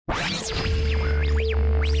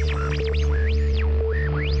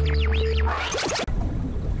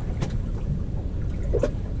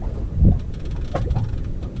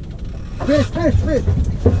Fish, fish.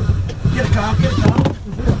 Get it, Kyle, get it, Kyle.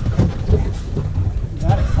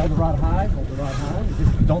 Got it. Hold the rod high, hold the rod high.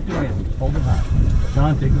 Just don't do anything. Hold it high.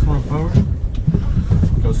 John, take this one forward.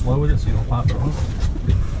 Go slow with it so you don't pop it on.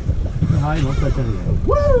 Keep it high, you don't touch anything.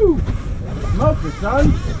 Woo! Smoker,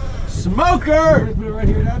 son! Smoker! Put it right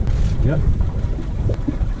here, Dad. Yep.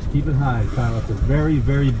 Just keep it high, Kyle. It's a very,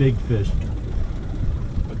 very big fish.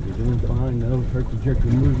 But you're doing fine. No herky-jerky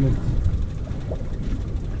movements.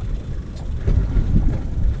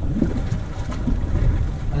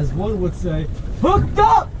 As one would say, hooked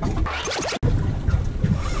up!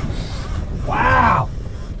 Wow!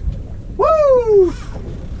 Woo!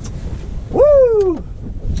 Woo!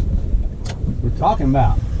 We're talking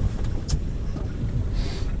about.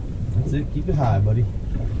 That's it. Keep it high, buddy.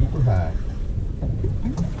 Keep her high.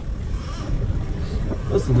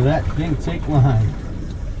 Listen to that thing take line.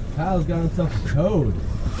 Kyle's got himself a code.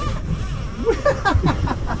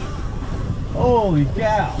 Holy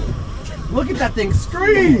cow! Look at that thing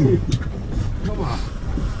scream! Come on.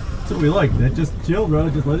 That's what we like. That just chill, bro.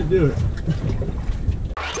 Just let it do it.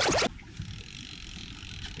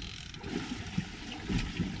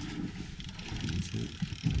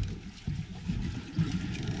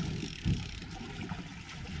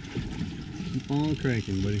 Keep on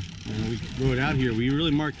cranking, buddy. We rode out here. We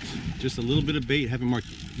really marked just a little bit of bait. Didn't mark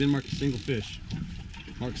a single fish.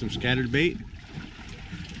 Marked some scattered bait.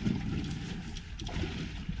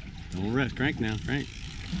 Don't rest. Crank now. Crank.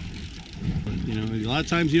 You know, a lot of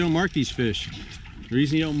times you don't mark these fish. The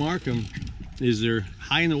reason you don't mark them is they're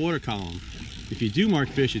high in the water column. If you do mark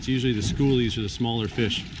fish, it's usually the schoolies or the smaller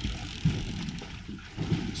fish.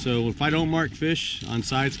 So if I don't mark fish on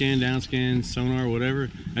side scan, down scan, sonar, whatever,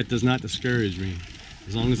 that does not discourage me.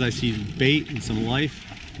 As long as I see bait and some life,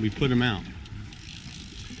 we put them out.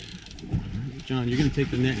 John, you're going to take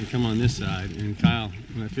the net and come on this side, and Kyle,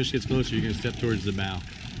 when that fish gets closer, you're going to step towards the bow.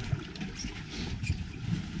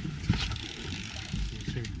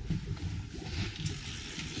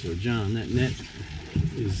 So John, that net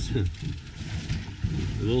is a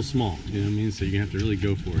little small, you know what I mean? So you're going to have to really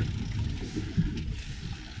go for it.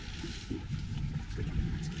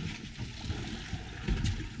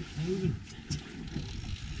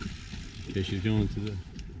 Okay, she's going to the...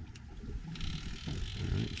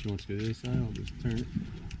 Alright, she wants to go to this side, I'll just turn it.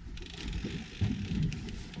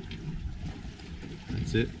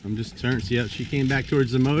 That's it, I'm just turning. See how she came back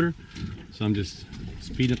towards the motor? So I'm just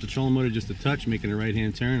speeding up the trolling motor just a touch, making a right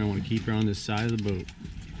hand turn. I want to keep her on this side of the boat.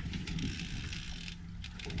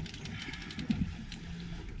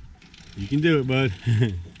 You can do it, bud.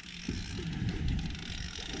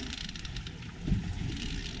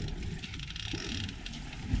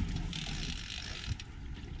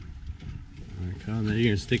 Alright, Kyle, now you're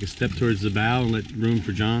going to take a step towards the bow and let room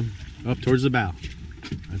for John. Up towards the bow.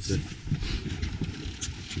 That's it.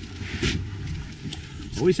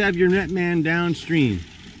 Always have your net man downstream.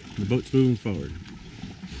 The boat's moving forward.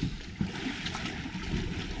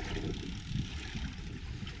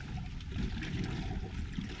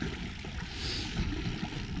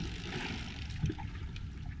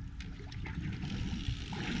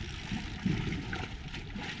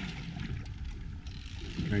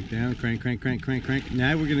 Crank down, crank, crank, crank, crank, crank.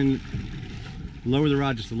 Now we're going to lower the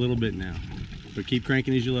rod just a little bit now. But keep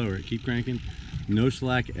cranking as you lower it. Keep cranking. No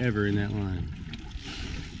slack ever in that line.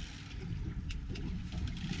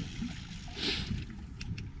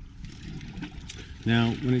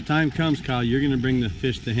 Now, when the time comes, Kyle, you're going to bring the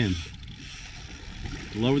fish to him.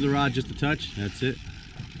 Lower the rod just a touch. That's it.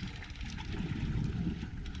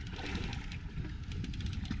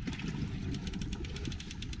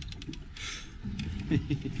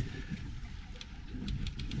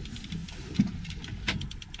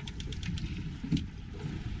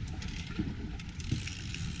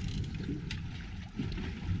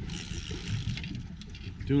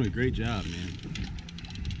 Doing a great job, man.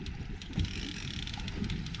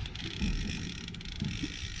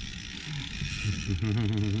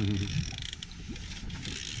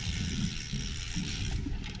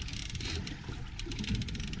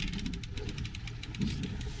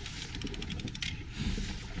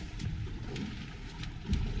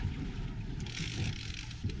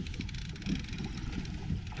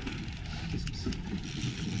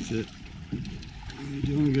 That's it. You're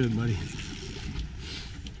doing good, buddy.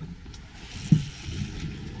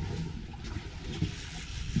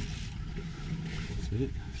 That's it.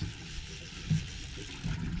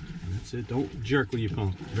 That's it. Don't jerk when you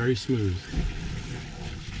pump. Very smooth.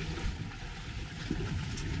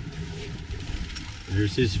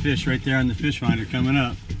 There's his fish right there on the fish finder coming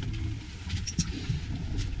up.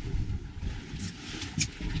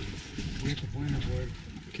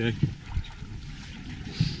 Okay.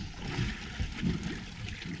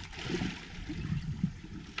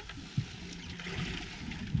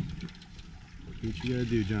 what you gotta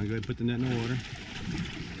do, John. Go ahead and put the net in the water.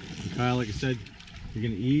 And Kyle, like I said, you're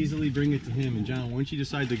gonna easily bring it to him. And John, once you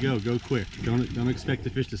decide to go quick. Don't expect the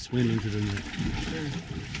fish to swim into the net.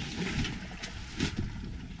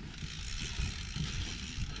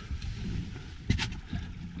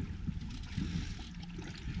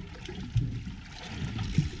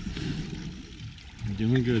 You're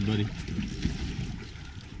doing good, buddy.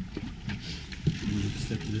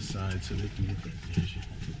 Step to this side so they can get that fish.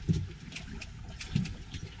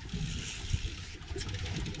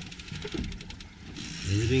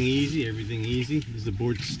 Everything easy, everything easy. Is the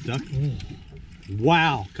board stuck?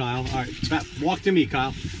 Wow, Kyle. All right, walk to me,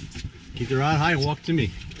 Kyle. Keep the rod high and walk to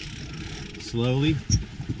me. Slowly.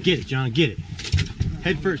 Get it, John, get it.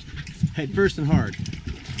 Head first and hard.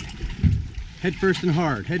 Head first and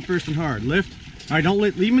hard, head first and hard. Lift. All right, don't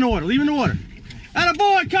leave him in the water, leave him in the water.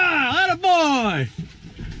 Attaboy, Kyle, attaboy.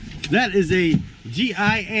 That is a GI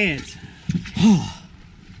ant.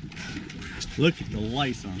 Look at the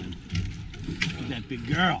lice on him. Look at that big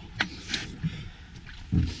girl.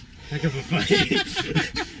 Heck of a fight.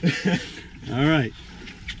 All right.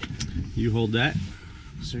 You hold that.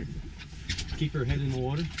 Sir. Keep her head in the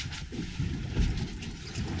water.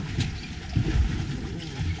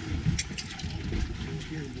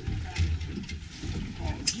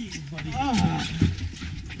 Oh, geez, buddy. Oh.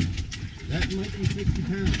 That might be 60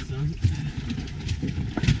 pounds, son.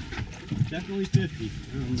 Definitely 50.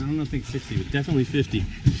 I don't think 60, but definitely 50.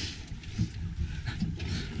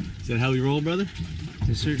 Is that how we roll, brother?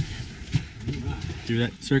 Yes, sir. Do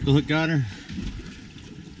that circle hook got her.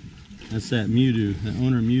 That's that Mewtwo, that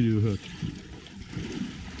owner Mewtwo hook.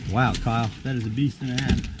 Wow, Kyle, that is a beast and a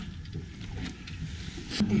half.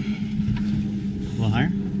 A little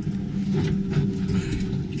higher.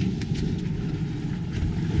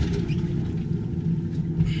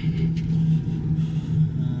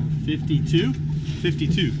 52?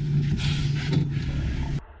 52.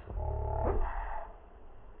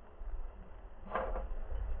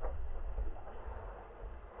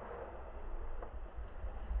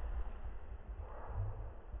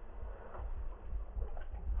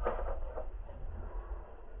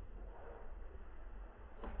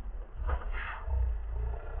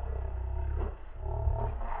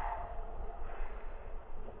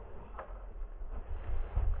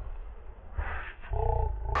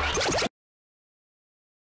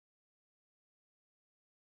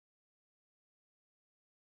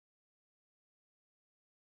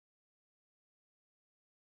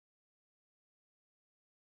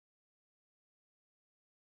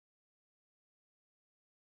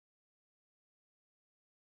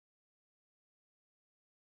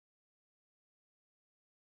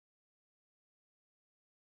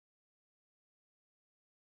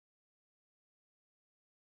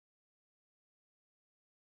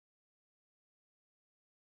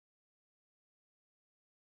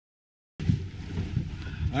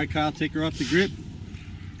 All right, Kyle, take her off the grip.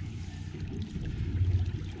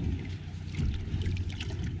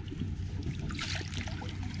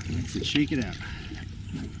 That's it, shake it out.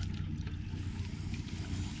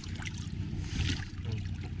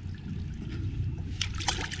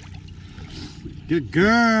 Good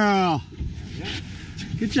girl.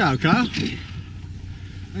 Good job, Kyle.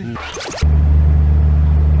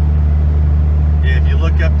 Yeah, if you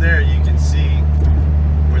look up there, you can see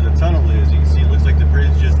where the tunnel is. You can see it looks like the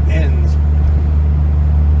bridge just ends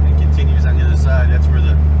and continues on the other side. That's where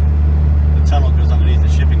the tunnel goes underneath the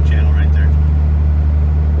shipping channel right there.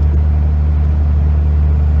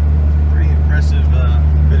 Pretty impressive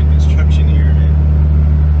bit of construction here, man.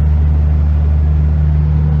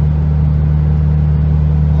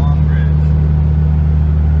 Long bridge.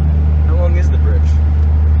 How long is the bridge?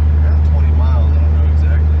 Around 20 miles, I don't know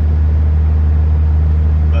exactly.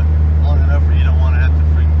 But long enough where you don't want to have to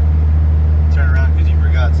turn around because you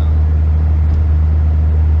forgot something.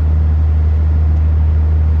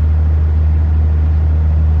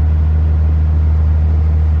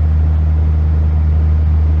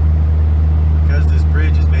 Because this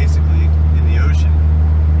bridge is basically in the ocean,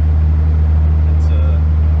 it's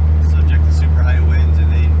subject to super high winds,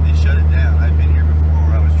 and they shut it down. I've been here before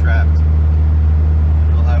where I was trapped.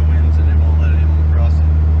 Real high winds and they won't let anyone cross it.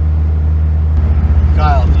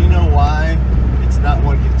 Kyle, do you know why it's not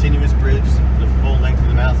one continuous bridge the full length of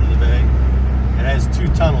the mouth of the bay? It has two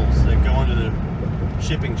tunnels that go under the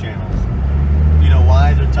shipping channels. Do you know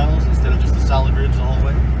why they're tunnels instead of just a solid bridge the whole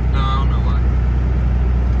way? No, I don't know why.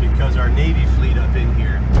 Because our Navy fleet up in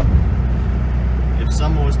here, if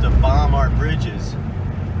someone was to bomb our bridges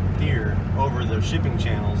here over the shipping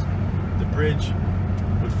channels, the bridge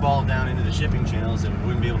would fall down into the shipping channels and we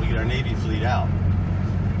wouldn't be able to get our Navy fleet out.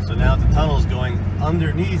 So So now the tunnel's going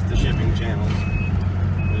underneath the shipping channels.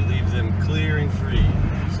 It leaves them clear and free,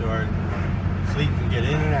 so our fleet can get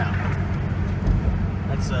in and out.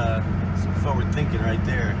 That's some forward thinking right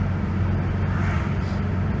there.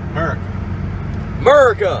 America.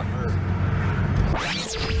 America!